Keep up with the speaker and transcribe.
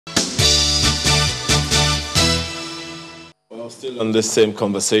Well, still on this same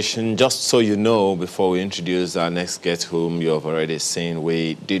conversation, just so you know, before we introduce our next guest, whom you have already seen,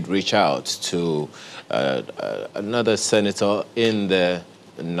 we did reach out to another senator in the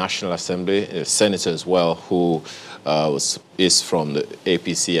National Assembly, a senator as well, who is from the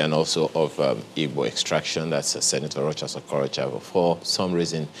APC and also of Igbo extraction. That's Senator Rochas Okorocha. For some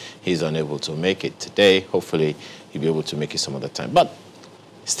reason, he's unable to make it today. Hopefully, he'll be able to make it some other time. But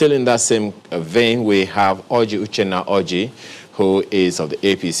still in that same vein, we have Oji Uchenna Oji, who is of the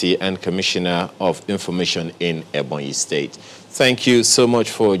APC and Commissioner of Information in Ebonyi State. Thank you so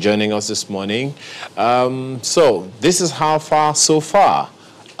much for joining us this morning. So this is how far so far.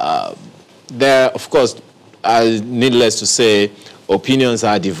 There, of course, needless to say, opinions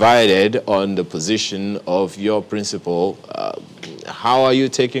are divided on the position of your principal. How are you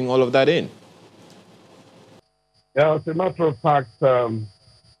taking all of that in? Yeah, as a matter of fact,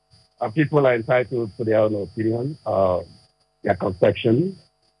 people are entitled to their own opinion, their conception.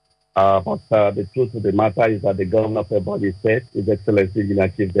 But the truth of the matter is that the governor of Ebonyi State, His Excellency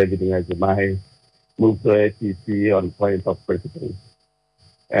Chief David Umahi, moved to APC on point of principle.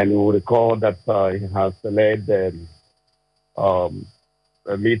 And you will recall that he has led a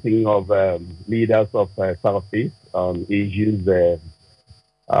meeting of leaders of Southeast on issues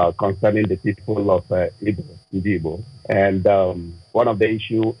concerning the people of Igbo. And one of the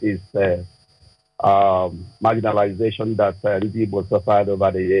issues is marginalization that Igbo suffered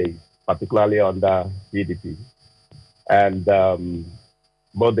over the years, particularly under PDP. And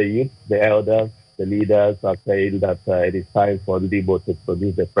both the youth, the elders, the leaders are saying that it is time for Igbo to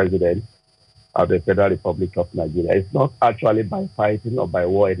produce the president of the Federal Republic of Nigeria. It's not actually by fighting or by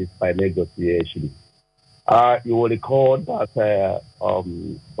war, it is by negotiation. You will recall that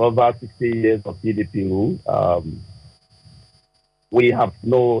over 60 years of PDP rule, we have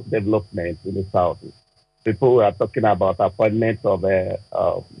no development in the South. People are talking about appointments of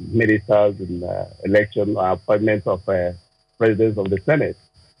ministers in election, appointments of presidents of the Senate.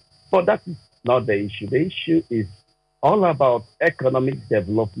 But that is not the issue. The issue is all about economic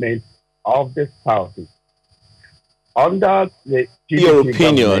development of the South. Under the your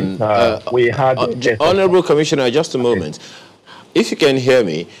opinion, we had Honorable Commissioner, just a moment. If you can hear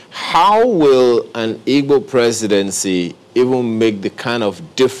me, how will an Igbo presidency even make the kind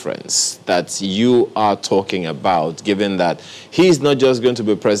of difference that you are talking about, given that he's not just going to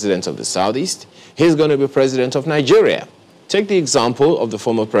be president of the Southeast, he's going to be president of Nigeria? Take the example of the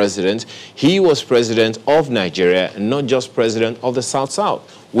former president. He was president of Nigeria and not just president of the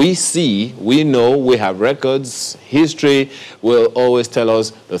South-South. We see, we know, we have records. History will always tell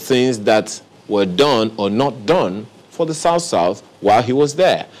us the things that were done or not done for the South-South while he was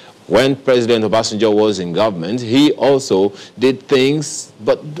there. When President Obasanjo was in government, he also did things,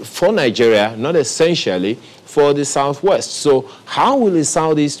 but for Nigeria, not essentially for the Southwest. So how will the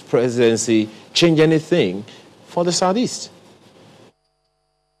Southeast presidency change anything for the Southeast?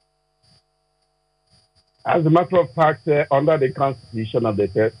 As a matter of fact, under the Constitution of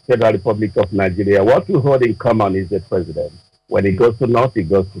the Federal Republic of Nigeria, what we hold in common is the president. When he goes to North, he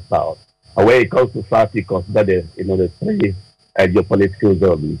goes to South. And when he goes to South, he considers the three geopolitical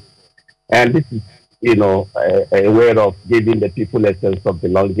zones. And this is, a way of giving the people a sense of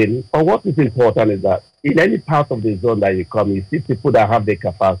belonging. But what is important is that in any part of the zone that you come, you see people that have the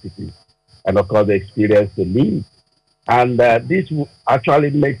capacity and, of course, the experience to lead. And this actually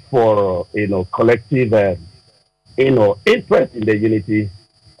makes for, collective, interest in the unity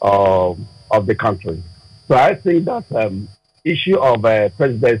of the country. So I think that issue of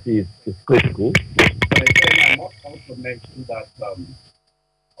presidency is critical. But again, I must also mention that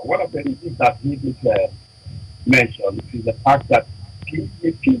one of the issues that he did mention is the fact that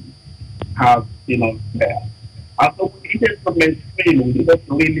PDP has, and so we needed to mainstream, we needed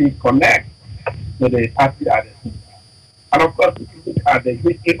to really connect to the party at the center. And of course, if you look at the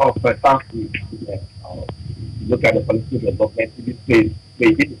history of Southeast, look at the political development in this place, the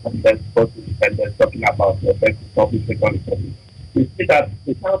independence, post-independence, talking about the first republic, second republic. We see that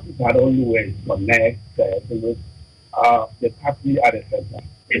the Southeast had only ways to connect with the party at the center.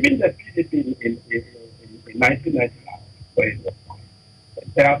 Even the PDP in 1999, where it was formed, the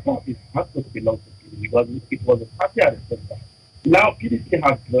entire Southeast has to belong to PDP because it was a party at the center. Now PDP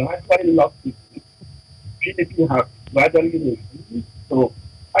has gradually lost its PDP has gradually reduced, so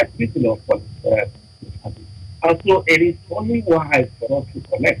I think for and so it is only wise for us to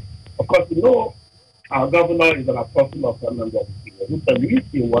connect. Of course, our governor is an apostle of a number of people who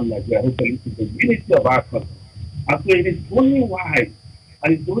believes in one Nigeria, who believes in the unity of our country. And so it is only wise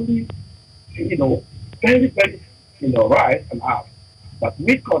and it's only, very, very, right and apt But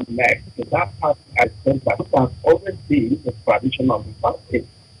we connect to that party agenda that has always been the tradition of the party.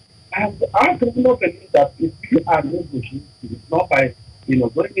 And I do not believe that if we are negotiating, it's not by,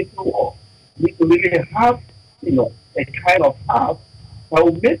 going into war. We need to really have, a kind of path that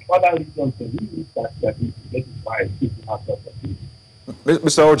will make other regions believe that they are going to get it right if we have that opportunity.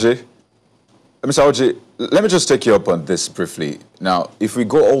 Mr. OJ, let me just take you up on this briefly. Now, if we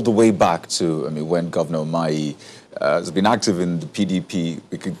go all the way back to, when Governor Umahi has been active in the PDP,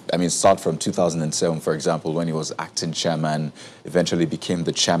 we could, start from 2007, for example, when he was acting chairman, eventually became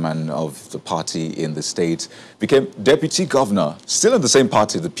the chairman of the party in the state, became deputy governor, still in the same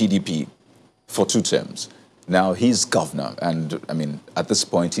party, the PDP, for 2 terms. Now he's governor, and at this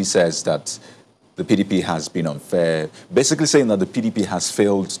point he says that the PDP has been unfair, basically saying that the PDP has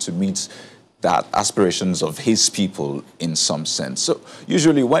failed to meet the aspirations of his people in some sense. So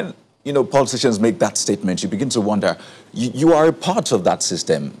usually when politicians make that statement, you begin to wonder, you are a part of that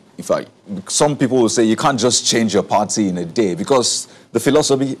system. In fact, some people will say you can't just change your party in a day because the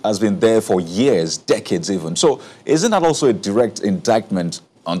philosophy has been there for years, decades even. So isn't that also a direct indictment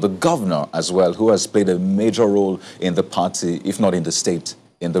on the governor as well, who has played a major role in the party, if not in the state,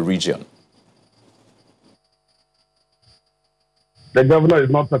 in the region? The governor is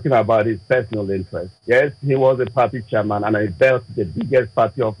not talking about his personal interest. Yes, he was a party chairman and he built the biggest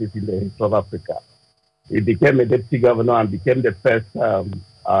party office in the history of Africa. He became a deputy governor and became the first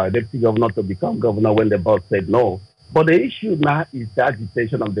deputy governor to become governor when the boss said no. But the issue now is the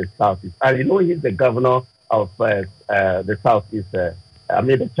agitation of the Southeast. And he's the governor of the Southeast,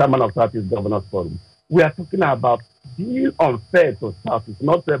 the chairman of Southeast Governors Forum. We are talking about being unfair to Southeast,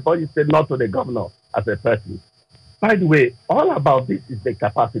 not to everybody said not to the governor as a person. By the way, all about this is the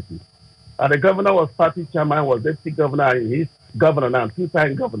capacity. The governor was party chairman, was deputy governor, and he's governor now,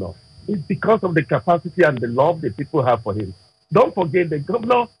 2-time governor. It's because of the capacity and the love the people have for him. Don't forget, the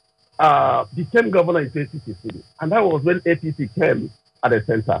governor became governor in 2016, and that was when APC came at the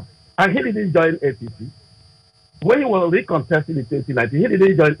center. And he didn't join APC. When he was recontesting in 2019, he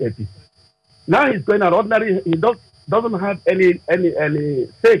didn't join APC. Now he's going out ordinary. He doesn't have any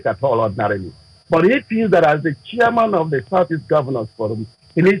stake at all ordinarily. But he feels that as the chairman of the Southeast Governors Forum,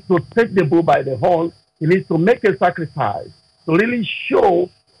 he needs to take the bull by the horn. He needs to make a sacrifice to really show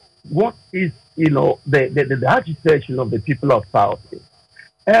what is, the agitation of the people of Southeast.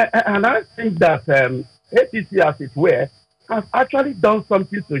 And I think that APC, as it were, has actually done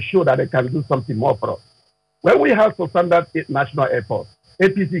something to show that they can do something more for us. When we have Standard National Airport,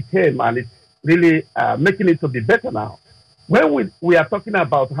 APC came and it's really making it to be better now. When we are talking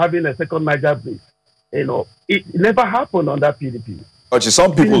about having a second Niger bridge, it never happened on that PDP. But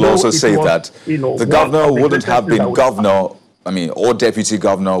some people also say that the governor wouldn't have been governor, or deputy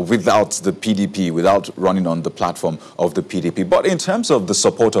governor without the PDP, without running on the platform of the PDP. But in terms of the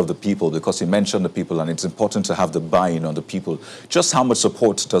support of the people, because you mentioned the people and it's important to have the buy-in on the people, just how much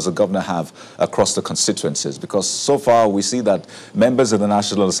support does the governor have across the constituencies? Because so far we see that members of the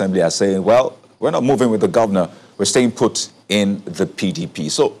National Assembly are saying, well, we're not moving with the governor, we're staying put in the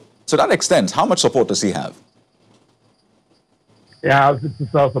PDP. So to that extent, how much support does he have? He has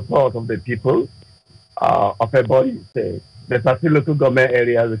the support of the people of Ebonyi State. The 30 local government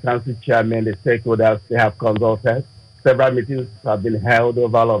areas, the council chairman, the stakeholders, they have consulted. Several meetings have been held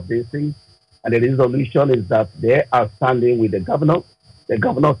over all of these things. And the resolution is that they are standing with the governor. The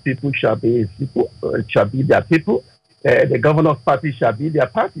governor's people shall be his people, shall be their people. The governor's party shall be their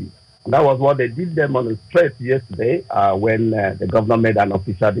party. And that was what they did demonstrate yesterday when the governor made an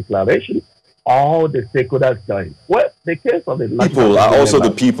official declaration. All the stakeholders joined. Well, the case of the people are also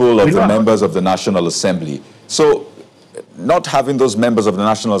the people of the members of the National Assembly. So not having those members of the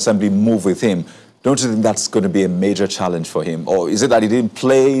National Assembly move with him, don't you think that's going to be a major challenge for him? Or is it that he didn't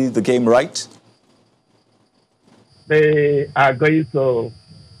play the game right? They are going to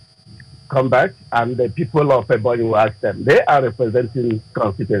come back and the people of Ebonyi will ask them. They are representing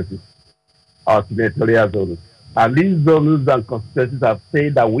constituencies or senatorial zones. And these zones and constituencies have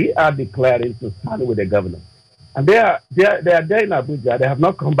said that we are declaring to stand with the governor. And they are there in Abuja. They have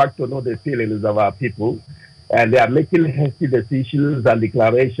not come back to know the feelings of our people. And they are making hasty decisions and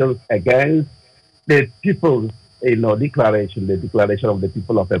declarations against the people's declaration, the declaration of the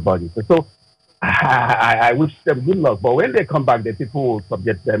people of Ebonyi. So I wish them good luck. But when they come back, the people will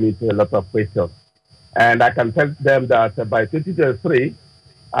subject them into a lot of questions. And I can tell them that by 2023,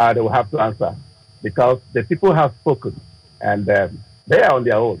 they will have to answer because the people have spoken and they are on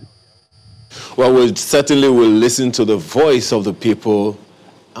their own. Well, we certainly will listen to the voice of the people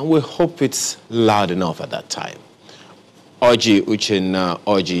and we hope it's loud enough at that time. Oji Uchenna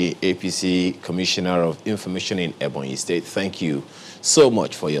Oji, APC Commissioner of Information in Ebonyi State, thank you so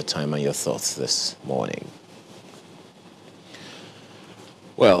much for your time and your thoughts this morning.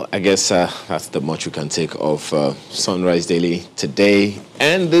 Well, I guess that's the much we can take of Sunrise Daily today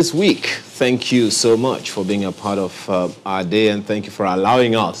and this week. Thank you so much for being a part of our day, and thank you for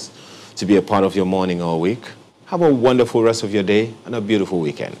allowing us to be a part of your morning or week. Have a wonderful rest of your day and a beautiful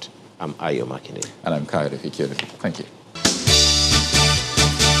weekend. I'm Ayo Makinde. And I'm Kayode Fikiri. Thank you.